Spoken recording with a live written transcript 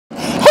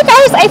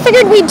guys, I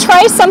figured we'd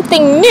try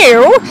something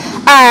new.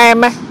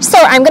 So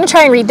I'm going to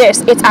try and read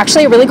this. It's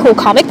actually a really cool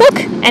comic book,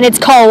 and it's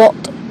called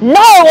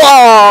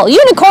Narwhal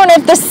Unicorn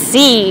of the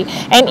Sea,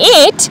 and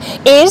it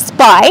is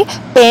by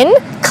Ben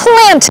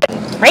Clanton.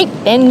 Right?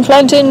 Ben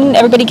Clanton.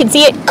 Everybody can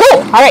see it.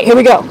 Cool. All right, here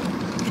we go.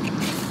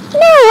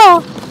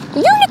 Narwhal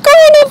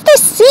Unicorn of the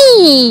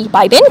Sea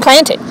by Ben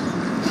Clanton.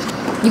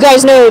 You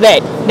guys know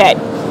that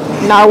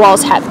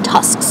narwhals have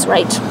tusks,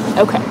 right?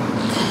 Okay.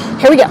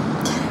 Here we go.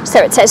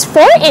 So it says,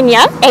 for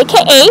Inya,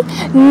 aka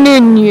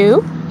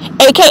Nunu,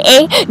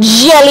 aka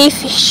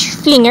Jellyfish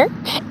Flinger,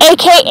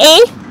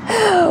 aka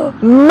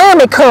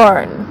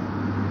Mermicorn,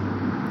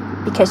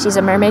 because she's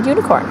a mermaid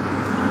unicorn.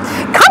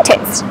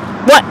 Contents.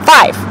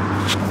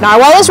 5.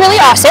 Narwhal is really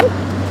awesome.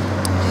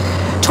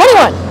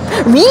 21.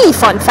 Really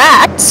fun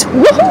facts.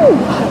 Woohoo!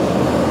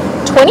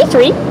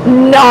 23.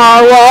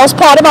 Narwhal's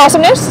pot of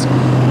awesomeness.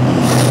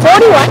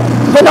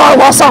 41. The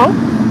Narwhal song.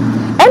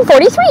 And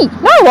 43.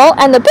 Narwhal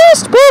and the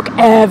best book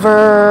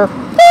ever.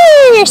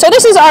 Yay! So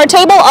this is our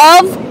table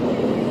of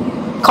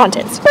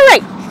contents. All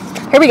right.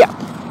 Here we go.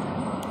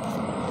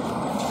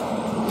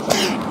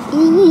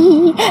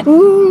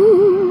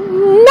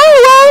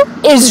 Narwhal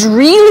is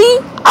really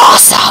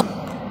awesome.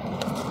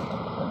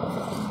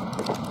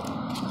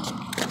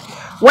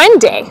 One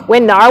day,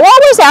 when Narwhal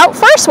was out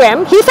for a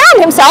swim, he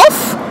found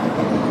himself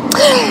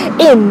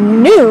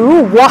in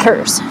new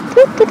waters.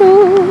 Whoa,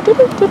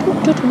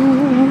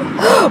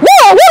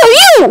 what are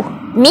you?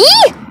 Me?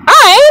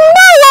 I'm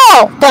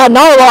Narwhal, the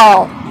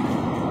Narwhal.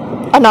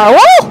 A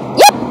narwhal?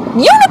 Yep,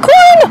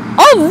 unicorn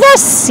of the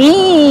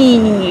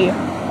sea.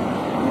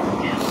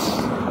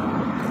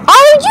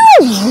 Are you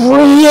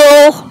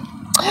real?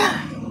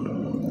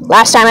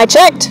 Last time I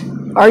checked,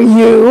 are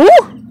you?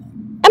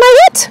 Am I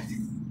what?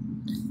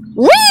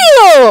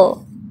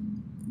 Real!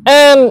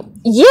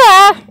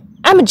 Yeah,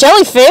 I'm a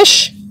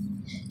jellyfish.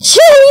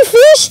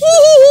 Jellyfish?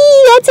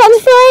 That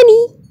sounds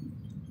funny.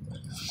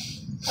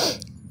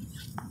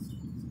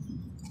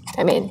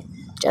 I mean,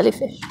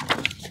 jellyfish.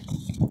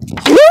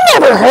 You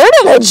never heard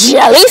of a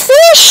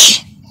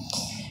jellyfish?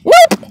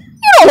 Nope,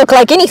 you don't look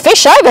like any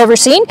fish I've ever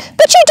seen,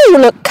 but you do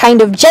look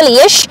kind of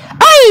jellyish.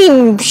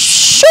 I'm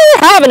sure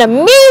have an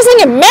amazing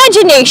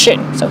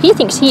imagination. So he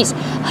thinks he's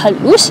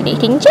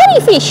hallucinating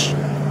jellyfish.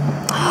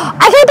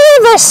 I can't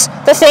believe this.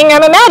 The thing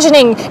I'm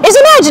imagining is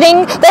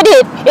imagining that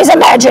it is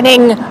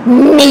imagining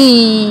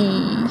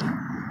me.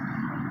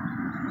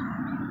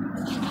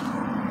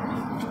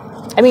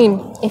 I mean,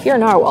 if you're a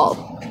narwhal,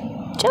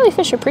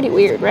 jellyfish are pretty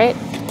weird, right?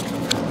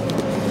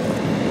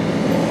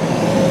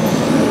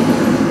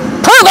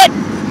 Prove it!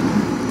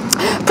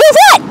 Prove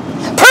it!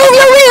 Prove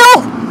you're real!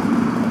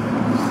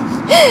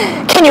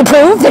 Can you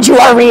prove that you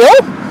are real?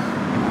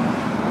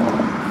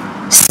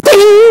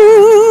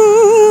 Sting!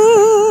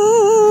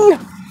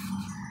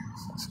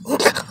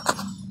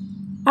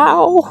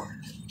 Ow.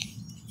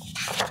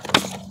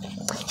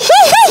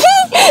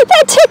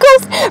 That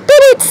tickles,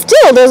 but it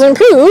still doesn't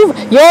prove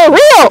you're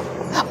real.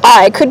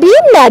 I could be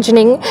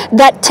imagining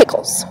that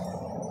tickles.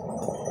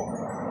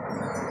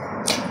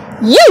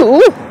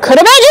 You could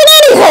imagine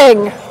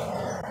anything.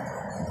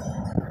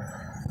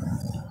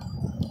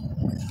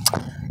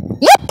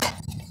 Yep,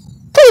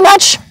 pretty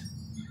much.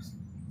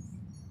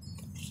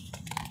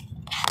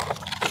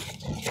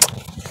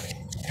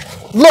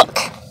 Look,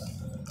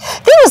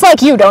 things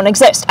like you don't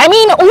exist. I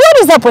mean, what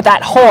is up with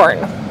that horn?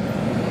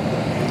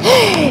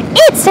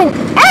 It's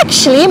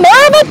actually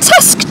more of a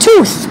tusk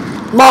tooth.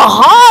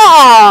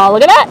 Aha!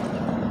 Look at that.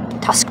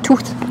 Tusk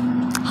tooth.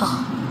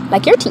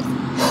 Like your teeth.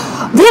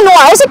 Then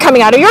why is it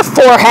coming out of your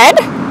forehead?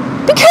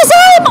 Because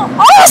I'm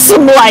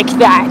awesome like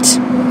that.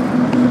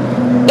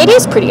 It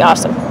is pretty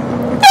awesome.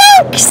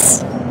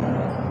 Thanks!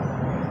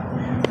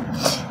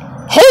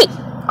 Hey,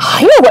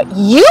 I know what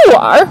you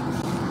are.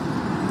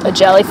 A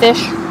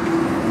jellyfish.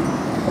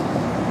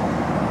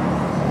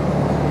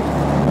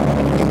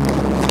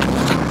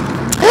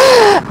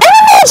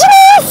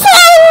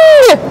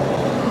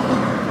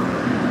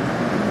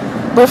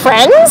 We're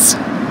friends?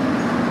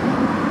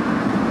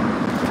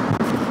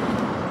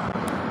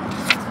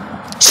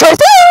 Sure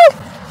thing!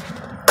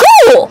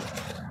 Cool!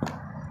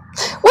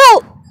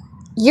 Well,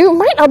 you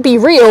might not be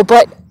real,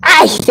 but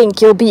I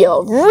think you'll be a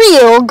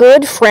real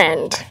good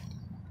friend.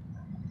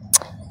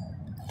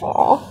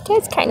 Aw,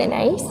 that's kind of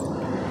nice.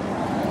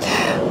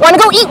 Wanna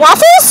go eat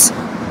waffles?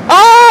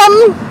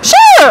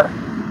 Sure!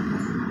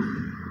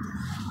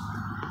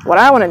 What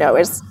I want to know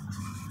is,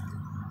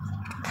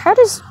 how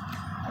does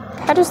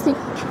the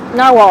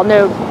narwhal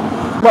know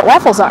what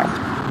waffles are?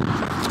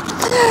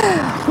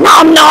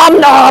 Nom nom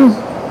nom!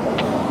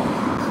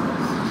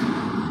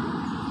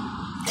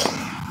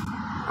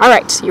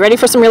 Alright, you ready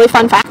for some really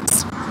fun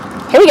facts?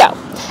 Here we go.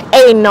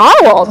 A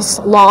narwhal's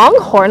long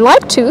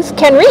horn-like tooth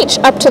can reach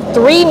up to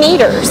 3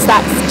 meters.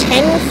 That's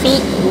 10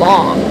 feet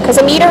long. Because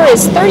a meter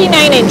is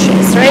 39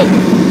 inches, right?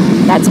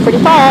 That's pretty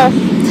far.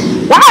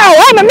 Wow,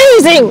 I'm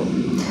amazing!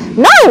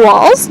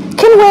 Narwhals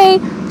can weigh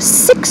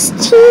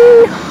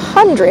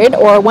 1,600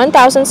 or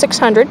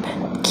 1,600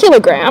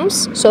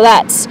 kilograms, so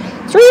that's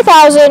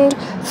 3,000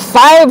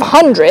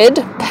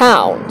 500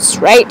 pounds,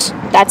 right?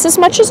 That's as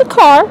much as a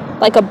car,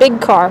 like a big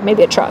car,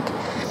 maybe a truck.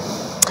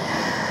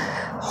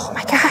 Oh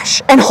my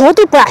gosh. And hold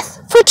your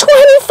breath for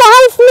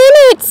 25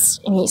 minutes.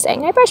 And he's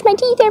saying, I brush my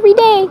teeth every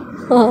day.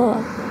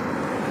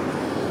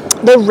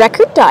 The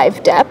record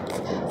dive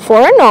depth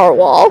for a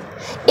narwhal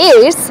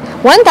is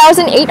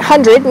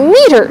 1,800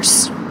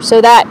 meters. So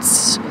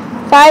that's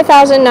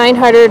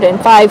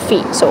 5,905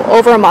 feet, so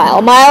over a mile.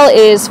 A mile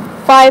is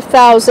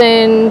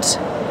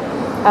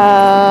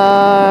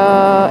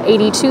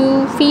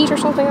 5,082 feet or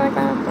something like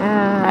that.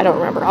 I don't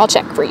remember. I'll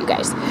check for you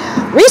guys.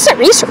 Recent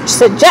research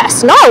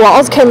suggests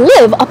narwhals can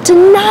live up to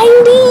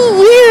 90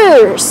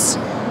 years.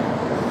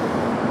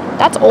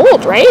 That's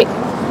old, right?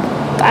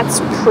 That's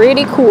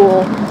pretty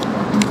cool.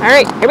 All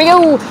right, here we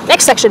go.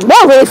 Next section,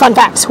 more really fun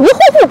facts.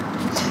 Woo-hoo-hoo.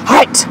 All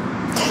right,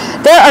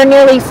 there are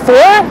nearly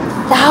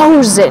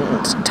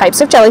 4,000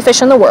 types of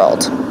jellyfish in the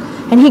world.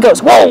 And he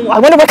goes, whoa, I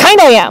wonder what kind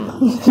I am.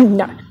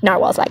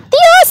 Narwhal's like, the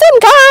awesome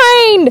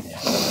kind.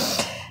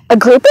 A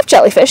group of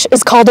jellyfish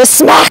is called a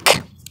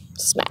smack.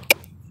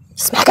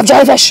 Smack of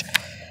jellyfish.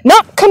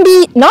 Not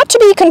to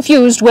be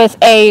confused with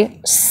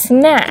a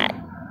snack.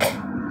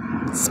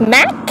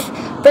 Smack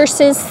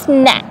versus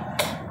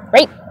snack,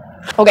 right?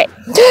 Okay.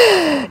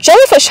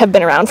 Jellyfish have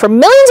been around for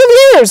millions of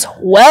years,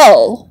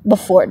 well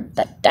before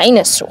the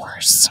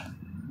dinosaurs.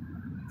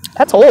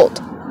 That's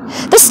old.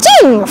 The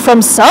sting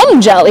from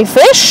some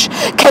jellyfish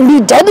can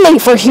be deadly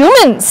for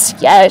humans.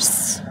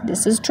 Yes,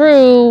 this is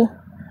true.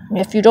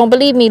 If you don't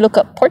believe me, look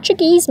up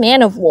Portuguese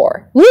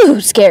man-of-war.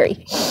 Woo,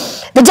 scary.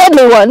 The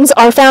deadly ones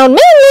are found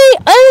mainly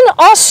in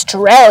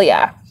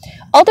Australia.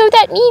 Although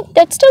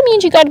that still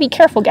means you got to be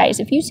careful, guys.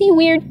 If you see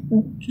weird,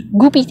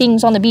 goopy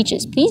things on the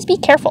beaches, please be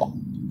careful.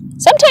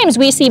 Sometimes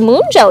we see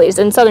moon jellies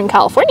in Southern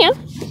California.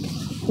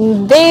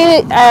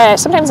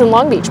 Sometimes in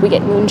Long Beach we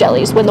get moon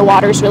jellies when the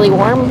water's really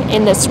warm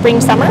in the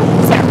spring, summer.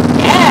 So,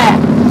 yeah.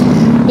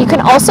 You can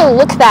also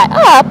look that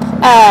up.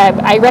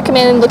 I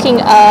recommend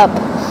looking up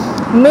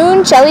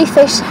moon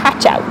jellyfish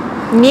hatch out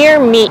near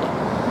me.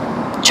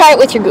 Try it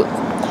with your Google.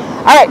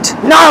 All right,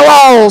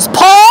 Narwhal's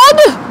pod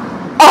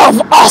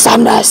of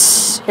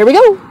awesomeness. Here we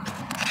go.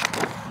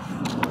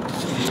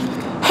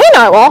 Hey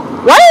Narwhal,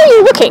 why are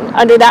you looking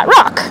under that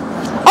rock?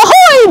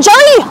 Ahoy,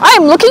 Johnny!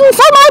 I'm looking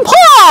for my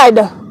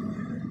pod!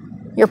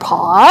 Your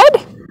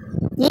pod?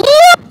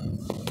 Yep!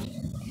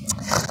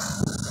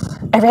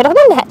 I read on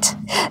the net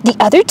the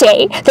other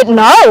day that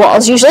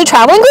narwhals usually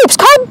travel in groups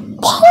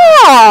called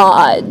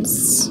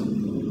pods.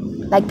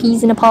 Like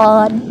peas in a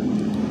pod.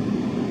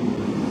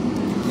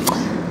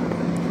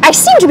 I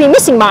seem to be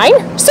missing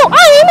mine, so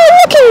I'm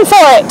looking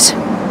for it.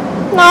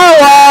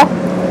 Narwhal,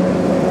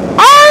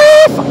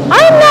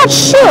 I'm not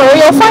sure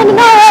you'll find a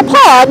narwhal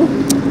pod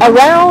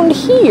around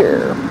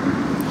here.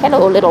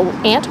 Hello, little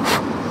ant.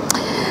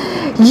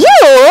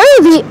 You're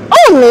the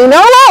only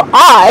narwhal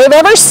I've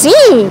ever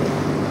seen.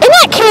 In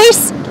that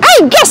case,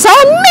 I guess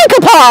I'll make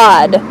a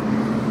pod.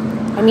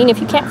 I mean, if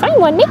you can't find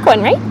one, make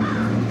one, right?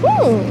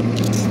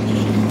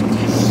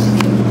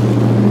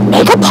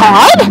 Make a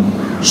pod?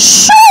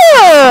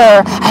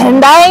 Sure!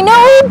 And I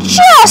know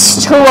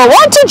just who will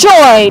want to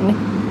join.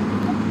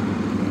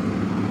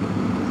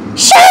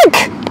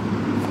 Shark!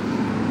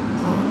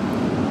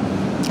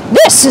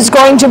 This is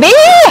going to be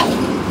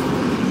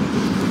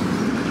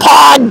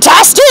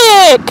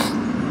Podtastic!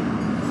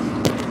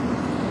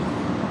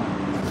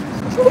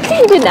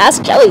 You didn't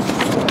ask Jelly.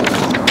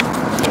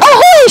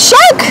 Ahoy,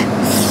 Shark!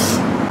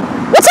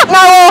 What's up,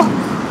 Narwhal?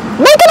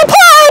 Making a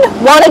pod!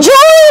 Wanna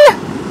join?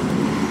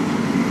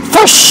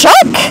 For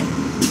Shark?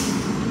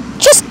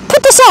 Just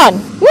put this on.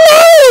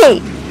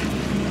 Nay!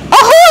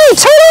 Ahoy,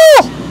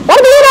 Turtle!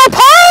 Wanna be in our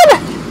pod?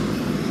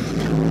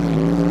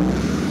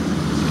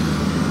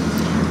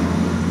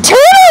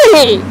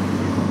 Turtle!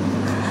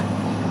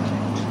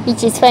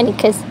 Which is funny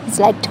because it's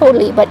like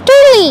totally, but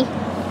totally.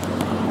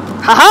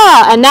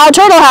 Haha, and now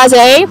Turtle has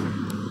a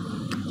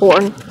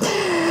horn.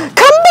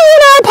 Come be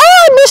in our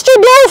pod, Mr.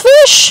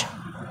 Blowfish.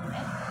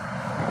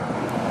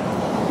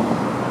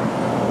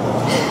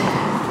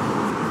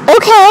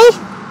 Okay.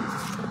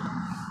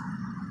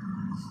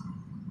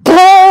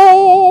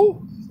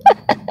 Blow.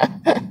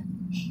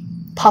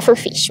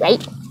 Pufferfish,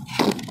 right?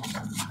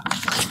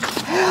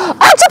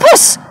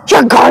 Octopus,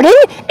 your garden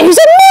is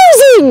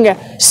amazing.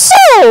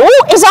 So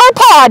is our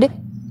pod.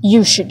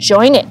 You should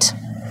join it.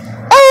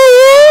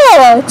 Oh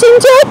yeah,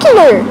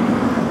 tentacular.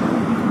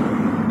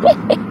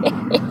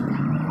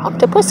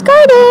 Octopus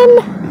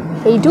garden.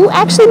 They do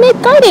actually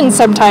make gardens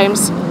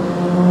sometimes. No!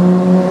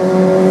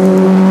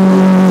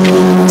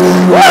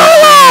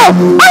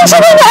 Aren't you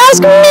going to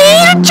ask me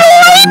to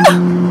join?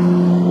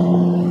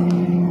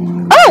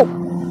 Oh,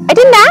 I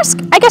didn't ask.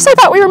 I guess I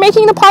thought we were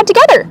making the pod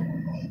together.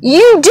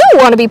 You do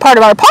want to be part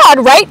of our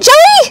pod, right,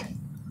 Jelly?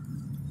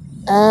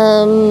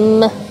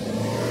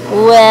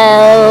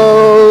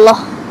 Well...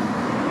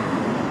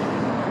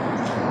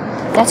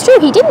 That's true,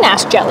 he didn't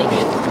ask Jelly.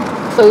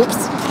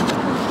 Oops.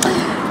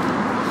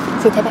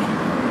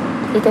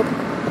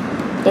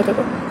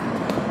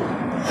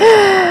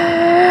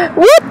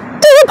 What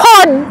does a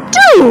pod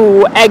do?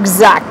 do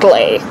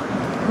exactly?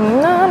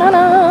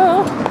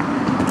 No.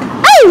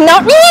 I'm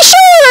not really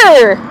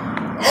sure.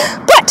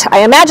 But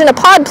I imagine a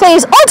pod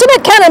plays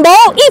ultimate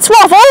cannonball, eats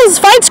waffles,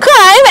 fights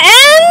crime,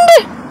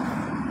 and...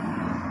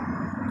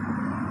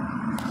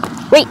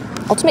 Wait,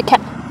 ultimate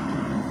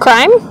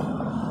crime?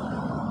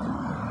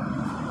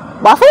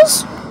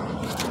 Waffles?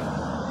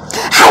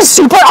 Has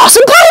super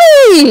awesome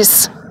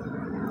parties!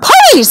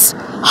 Parties!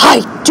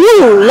 I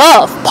do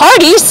love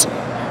parties!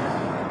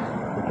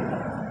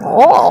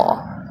 Oh.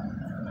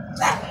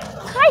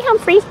 Hi,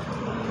 Humphrey.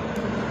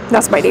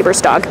 That's my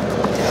neighbor's dog.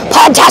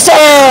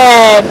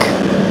 Fantastic!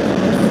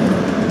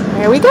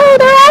 There we go,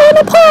 they're all in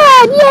a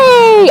pod!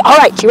 Yay!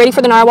 Alright, you ready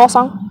for the narwhal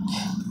song?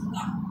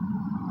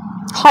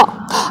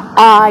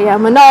 I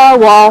am a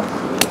narwhal.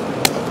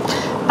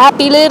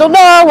 Happy little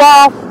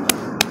narwhal.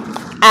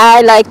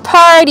 I like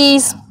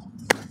parties.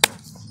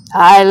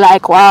 I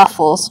like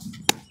waffles.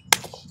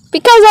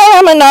 Because I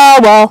am a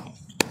narwhal.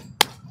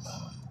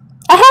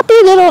 A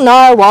happy little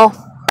narwhal.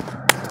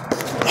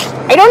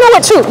 I don't know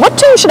what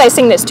tune should I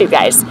sing this to,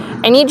 guys?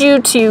 I need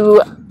you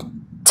to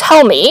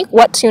tell me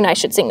what tune I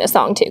should sing this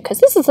song to, because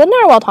this is a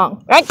narwhal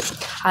song, right?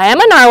 I am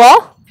a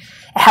narwhal,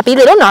 a happy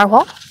little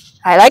narwhal.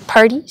 I like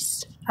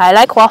parties. I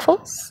like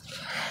waffles.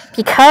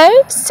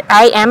 Because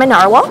I am a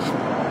narwhal,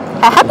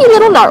 a happy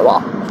little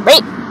narwhal.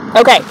 Right?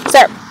 Okay,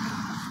 so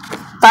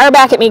fire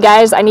back at me,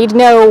 guys. I need to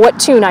know what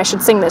tune I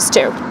should sing this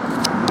to.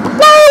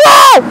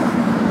 Narwhal!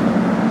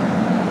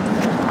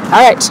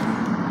 Alright.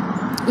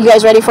 You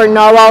guys ready for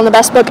Narwhal in the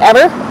Best Book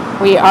Ever?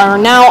 We are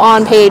now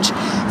on page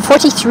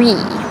 43.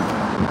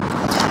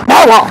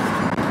 Narwhal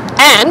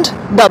and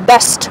the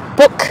Best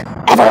Book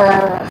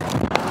Ever.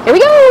 Here we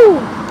go!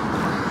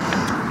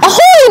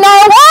 Ahoy,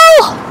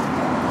 Narwhal!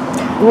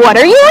 What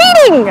are you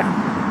reading?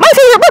 My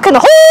favorite book in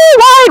the whole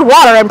wide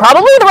water, and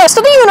probably the rest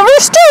of the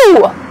universe,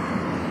 too!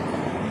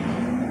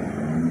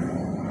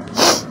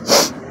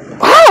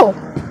 Wow!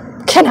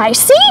 Can I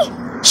see?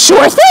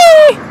 Sure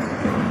thing!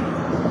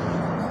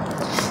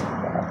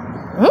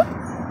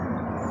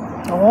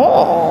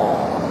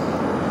 Oh,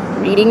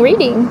 reading.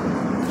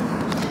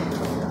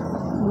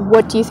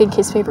 What do you think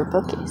his favorite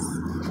book is?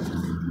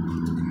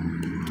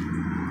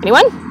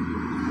 Anyone?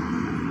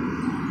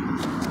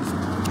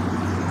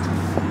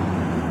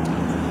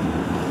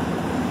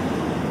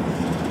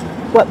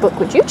 What book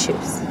would you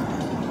choose?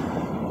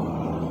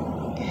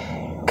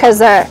 Because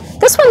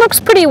this one looks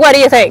pretty, what do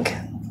you think?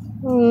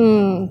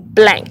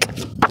 Blank.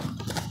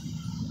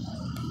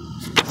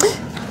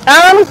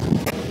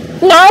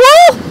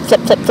 Narwhal?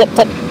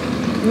 Flip.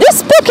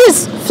 This book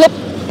is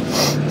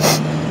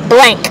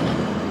blank.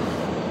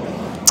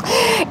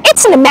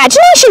 It's an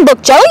imagination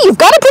book, Jelly. You've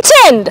got to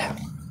pretend.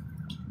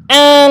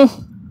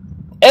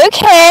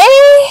 Okay.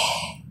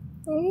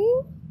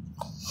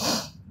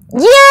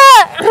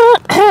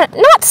 Yeah,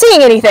 not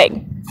seeing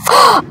anything.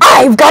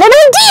 I've got an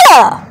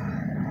idea.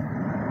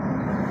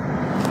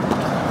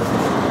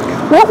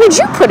 What would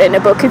you put in a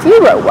book if you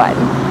wrote one?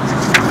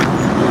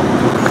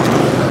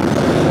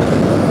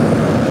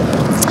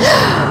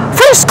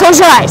 First, close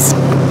your eyes.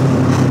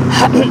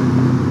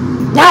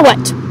 Now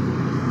what?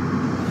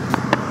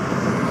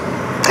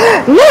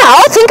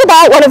 Now think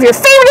about one of your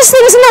favorite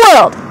things in the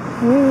world.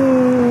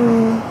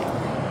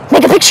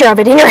 Make a picture of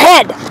it in your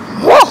head.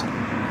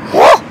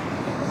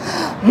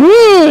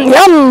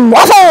 Yum,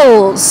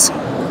 waffles.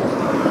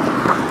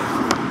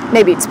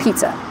 Maybe it's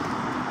pizza.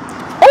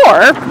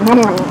 Or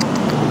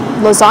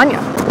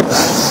lasagna.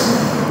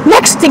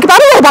 Next, think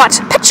about a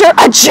robot. Picture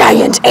a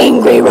giant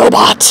angry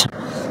robot.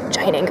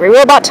 Giant angry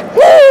robot.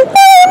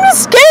 I'm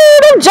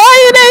scared of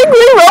giant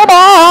angry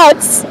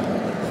robots.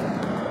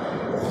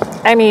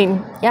 I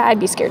mean, yeah, I'd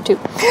be scared too.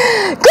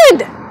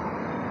 Good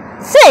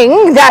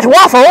thing that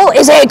Waffle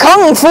is a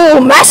kung fu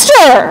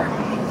master.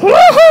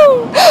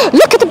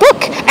 Look at the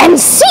book and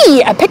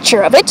see a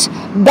picture of it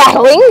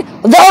battling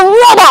the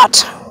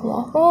robot.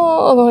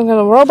 Oh, going to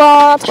the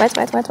robot.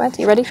 What?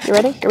 You ready?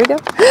 Here we go.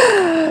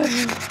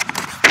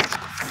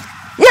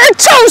 You're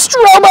toast,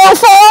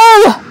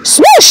 Robo-Foe!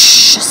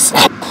 Smush!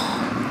 Snap!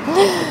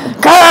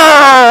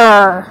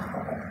 Grrr!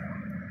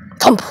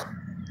 Thump!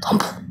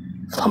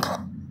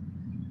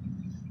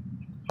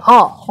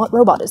 Oh, what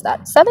robot is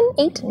that? 7,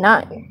 8,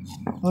 9.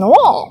 No.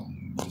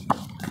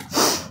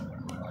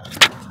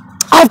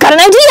 I've got an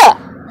idea!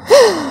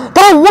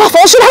 The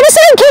Waffle should have a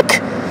sidekick!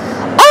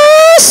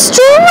 A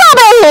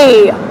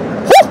strawberry!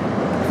 Woo!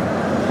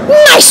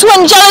 Nice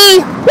one, Jelly!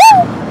 Woo!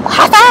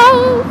 High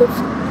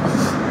five!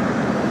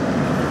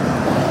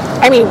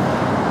 I mean,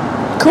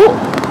 cool.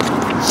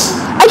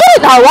 I get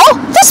it, Narwhal.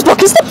 This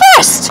book is the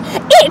best.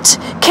 It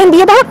can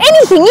be about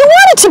anything you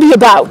want it to be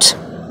about.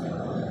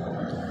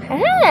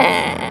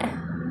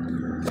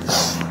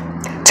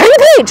 Turn the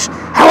page.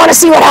 I want to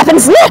see what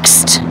happens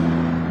next.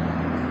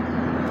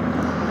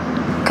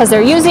 Because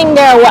they're using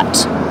their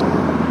what?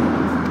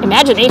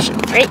 Imagination,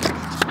 right?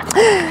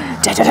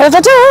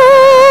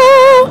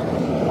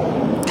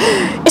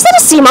 Is that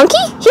a sea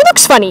monkey? He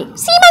looks funny.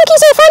 Sea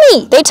monkeys are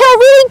funny. They tell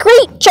really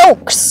great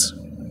jokes.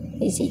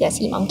 Is he a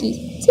sea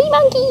monkey? Sea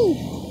monkey.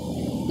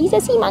 He's a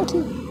sea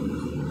monkey.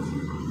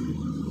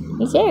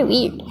 He's very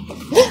weird.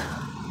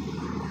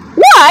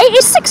 Why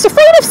is 6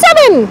 afraid of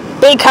 7?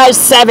 Because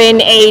 7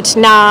 ate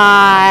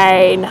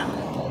 9.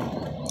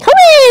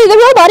 Hooray! The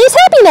robot is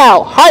happy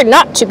now. Hard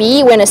not to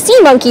be when a sea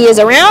monkey is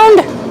around.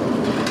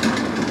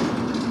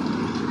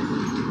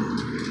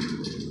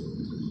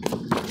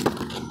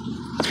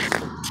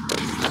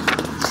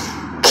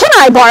 Can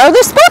I borrow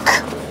this book?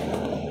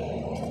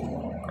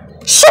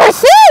 Sure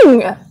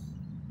thing!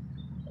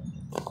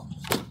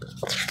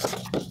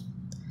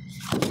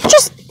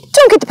 Just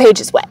don't get the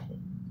pages wet.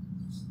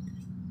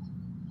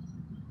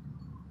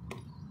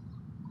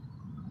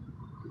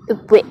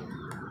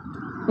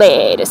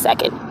 Wait a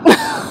second.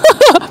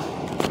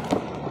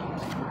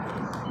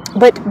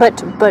 But,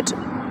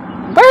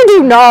 where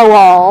do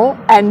narwhal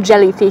and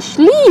jellyfish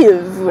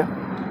live?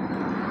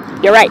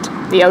 You're right,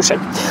 the ocean.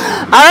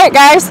 Alright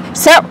guys,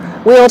 so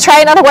we will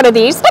try another one of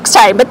these next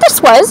time, but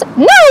this was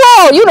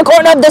Narwhal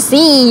Unicorn of the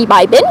Sea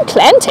by Ben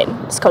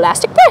Clanton,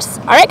 Scholastic Press.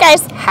 Alright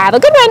guys, have a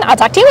good one. I'll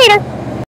talk to you later.